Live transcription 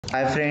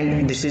Hi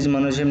friend, this is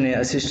Manoj, Hemane,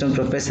 Assistant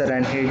Professor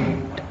and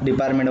Head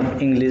Department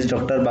of English,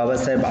 Dr.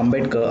 Babasaheb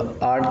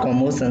Ambedkar, Art,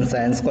 Commerce and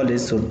Science College,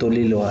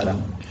 Surtoli, Lohara.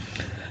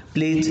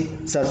 Please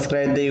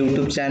subscribe the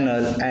YouTube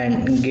channel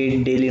and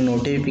get daily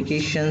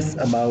notifications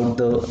about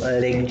the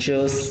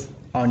lectures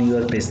on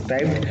your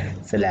prescribed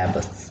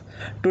syllabus.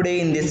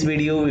 Today in this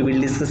video we will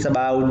discuss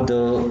about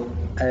the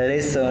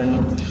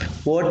lesson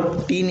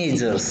what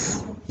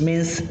teenagers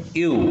means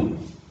you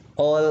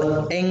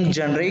all young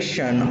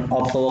generation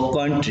of our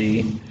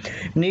country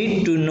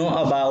need to know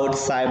about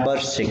cyber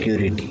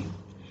security,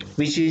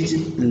 which is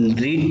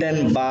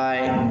written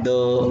by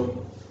the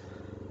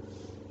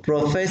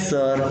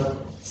Professor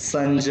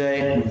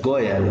Sanjay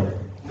Goyal.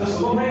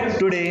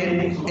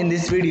 Today in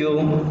this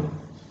video,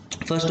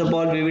 first of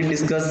all we will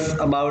discuss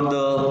about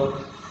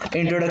the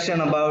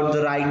introduction about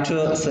the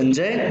writer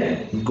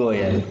Sanjay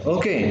Goyal.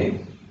 Okay,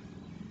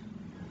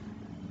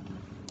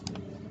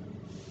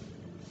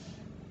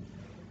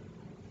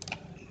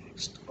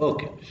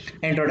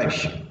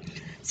 introduction.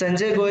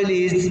 Sanjay Goyal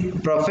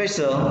is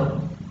professor,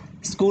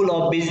 School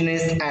of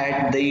Business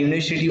at the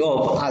University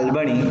of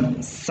Albany,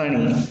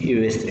 Sunny,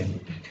 USA.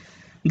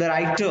 The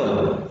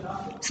writer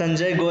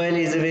Sanjay Goyal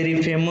is a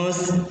very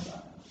famous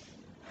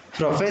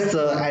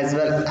professor as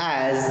well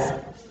as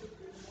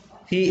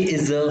he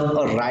is a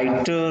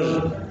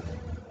writer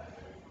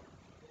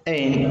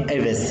in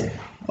USA,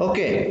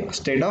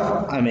 State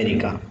of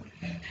America.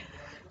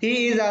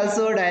 He is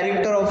also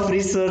Director of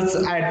Research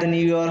at the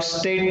New York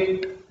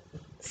State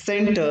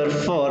Center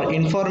for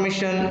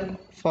Information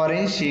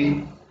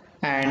Forensic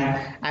and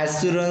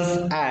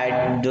Assurance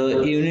at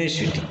the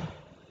University.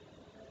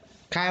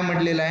 काय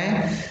म्हटलेलं आहे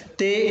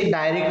ते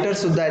director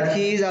सुद्धा आहेत.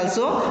 He is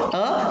also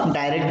a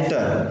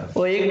director.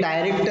 वो एक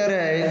director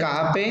है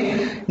कहाँ पे,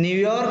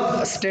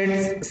 न्यूयॉर्क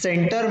स्टेट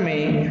सेंटर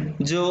में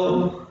जो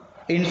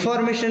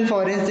information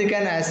forensic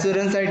and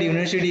assurance eight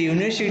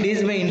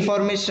universities में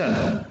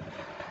इंफॉर्मेशन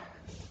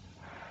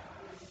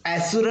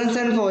एश्योरेंस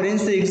एंड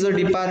फॉरेंसिक जो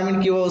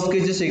डिपार्टमेंट की वो उसकी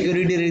जो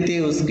सिक्योरिटी रहती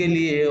है उसके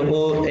लिए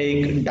वो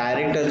एक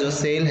डायरेक्टर जो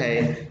सेल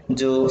है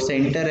जो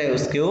सेंटर है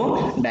उसके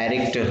वो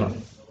डायरेक्टर हो.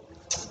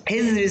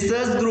 His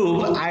research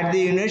group at the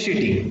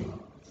university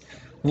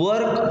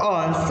work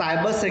on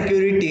cyber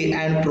security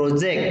and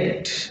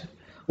project.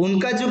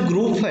 उनका जो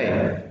ग्रुप है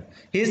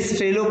his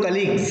fellow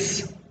colleagues,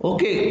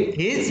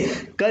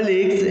 his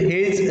colleagues,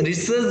 his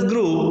research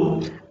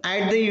group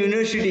at the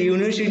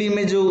university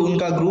में जो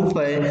उनका ग्रुप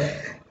है,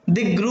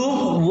 the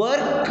group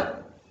work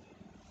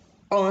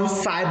on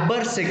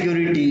cyber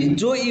security.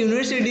 जो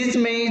universities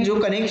में जो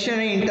कनेक्शन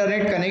है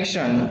इंटरनेट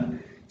कनेक्शन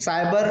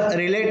साइबर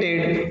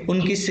रिलेटेड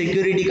उनकी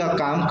सिक्योरिटी का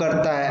काम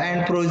करता है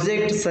and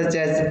project such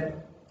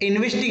as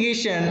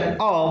investigation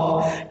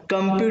of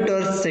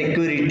computer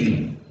security.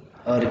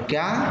 और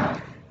क्या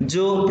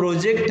जो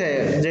प्रोजेक्ट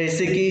है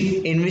जैसे कि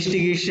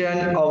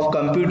investigation of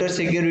computer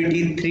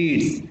security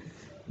threats,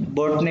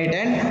 botnet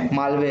and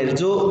malware,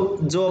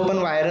 जो अपन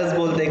वायरस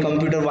बोलते हैं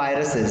कंप्यूटर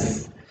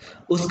वायरसेस,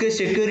 उसके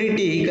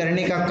सिक्योरिटी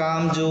करने का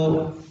काम जो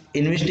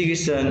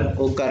इन्वेस्टिगेशन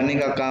वो करने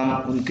का काम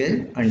उनके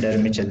अंडर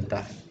में चलता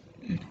है.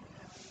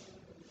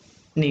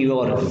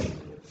 New York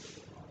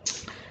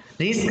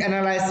risk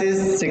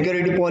analysis,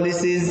 security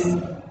policies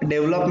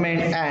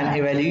development and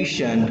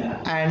evaluation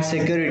and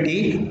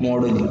security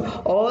modelling,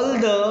 all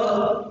the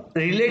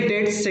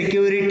related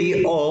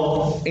security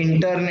of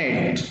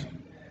internet,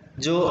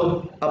 जो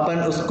अपन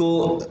उसको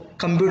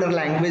कंप्यूटर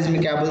लैंग्वेज में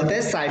क्या बोलते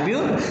हैं,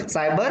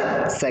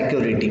 cyber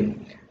security.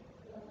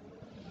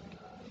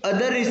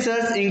 Other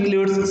research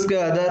includes, उसके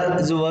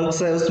अदर जो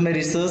वर्क्स है उसमें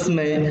रिसर्च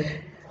में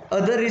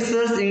other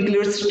research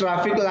includes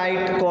traffic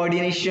light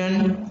coordination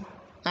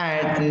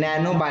and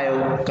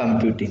nanobio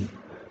computing.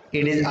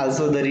 It is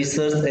also the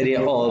research area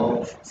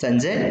of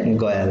Sanjay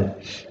Goyal.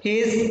 He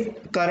is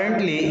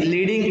currently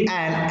leading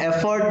an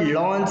effort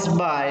launched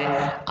by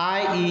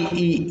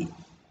IEEE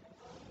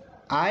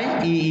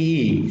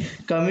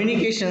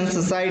Communication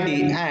Society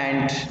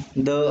and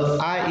the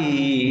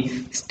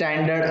IEEE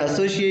Standard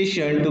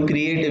Association to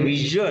create a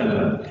vision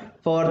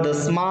for the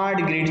smart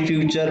grid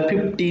future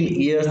 15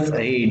 years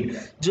ahead.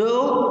 जो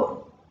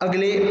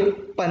अगले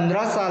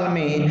 15 साल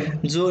में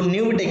जो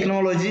new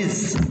technologies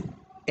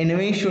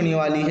invent होने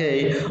वाली है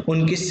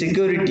उनकी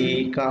security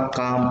का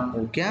काम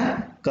वो क्या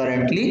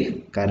करंटली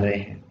कर रहे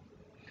हैं.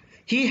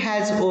 He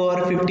has over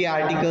 50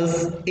 articles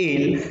in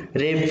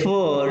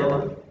referred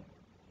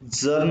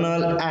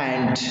journal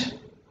and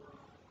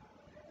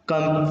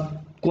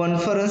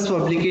conference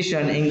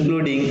publication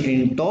including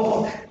in top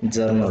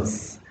journals.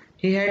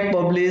 He had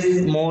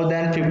published more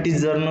than 50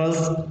 journals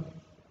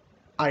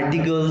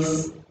articles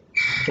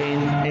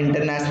in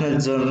international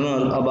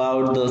journal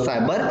about the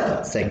cyber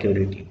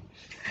security.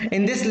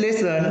 In this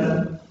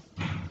lesson,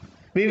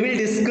 we will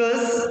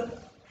discuss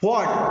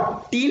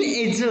what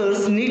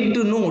teenagers need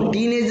to know.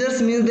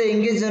 Teenagers means the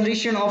youngest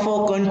generation of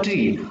our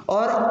country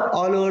or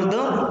all over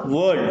the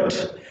world.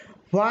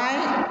 Why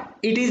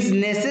it is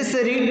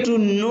necessary to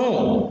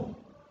know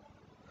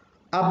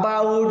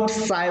about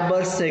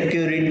cyber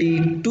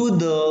security to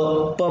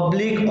the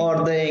public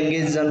or the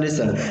younger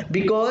generation,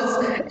 because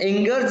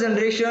younger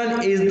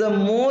generation is the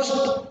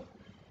most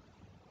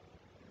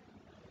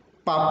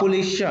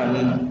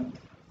population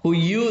who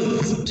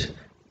used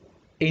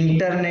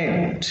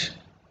internet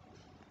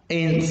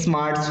in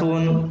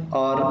smartphone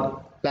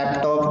or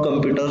laptop,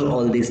 computers,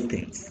 all these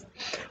things.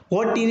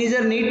 What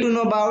teenager need to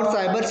know about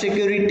cyber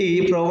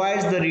security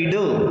provides the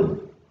reader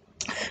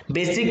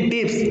basic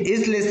tips.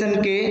 इस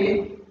lesson के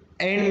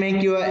and में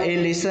क्यों ए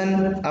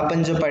lesson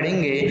अपन जो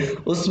पढ़ेंगे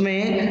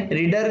उसमें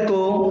reader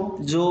को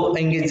जो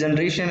engage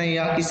generation है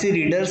या किसी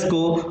रीडर्स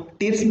को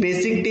tips,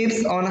 basic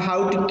tips on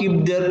how to keep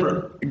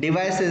their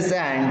devices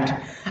and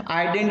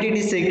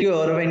identity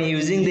secure when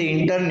using the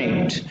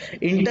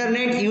internet.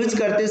 Internet use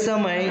करते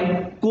समय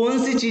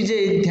कौन सी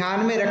चीज़ें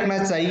ध्यान में रखना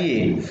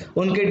चाहिए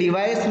उनके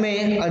डिवाइस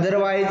में,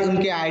 अदरवाइज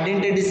उनके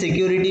आइडेंटिटी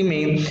सिक्योरिटी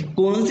में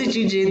कौन सी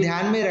चीज़ें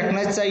ध्यान में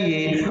रखना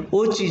चाहिए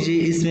वो चीज़ें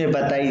इसमें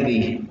बताई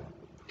गई है।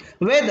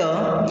 Whether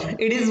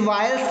it is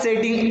while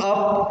setting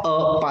up a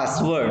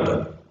password,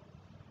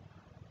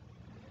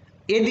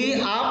 यदि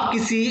आप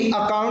किसी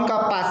अकाउंट का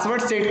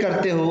पासवर्ड सेट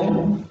करते हो,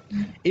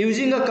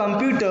 यूजिंग अ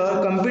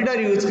कंप्यूटर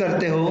यूज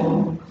करते हो,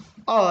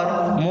 और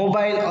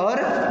मोबाइल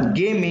और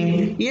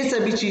गेमिंग, ये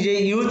सभी चीज़ें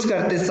यूज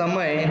करते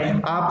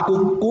समय आपको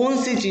कौन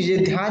सी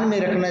चीज़ें ध्यान में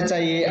रखना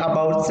चाहिए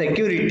about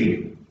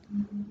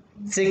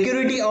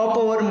security of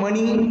our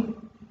money,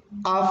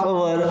 of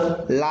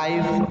our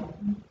life,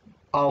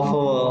 of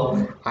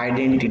our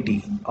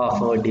identity, of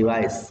our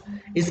device.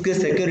 इसके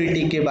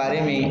सिक्योरिटी के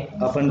बारे में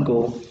अपन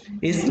को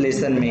इस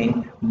लेसन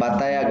में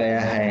बताया गया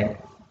है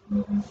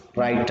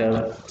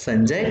राइटर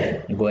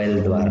संजय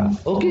गोयल द्वारा।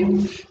 Okay,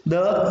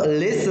 the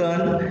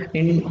lesson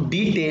in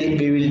detail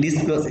we will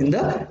discuss in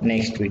the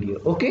next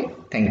video. Okay,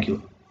 thank you.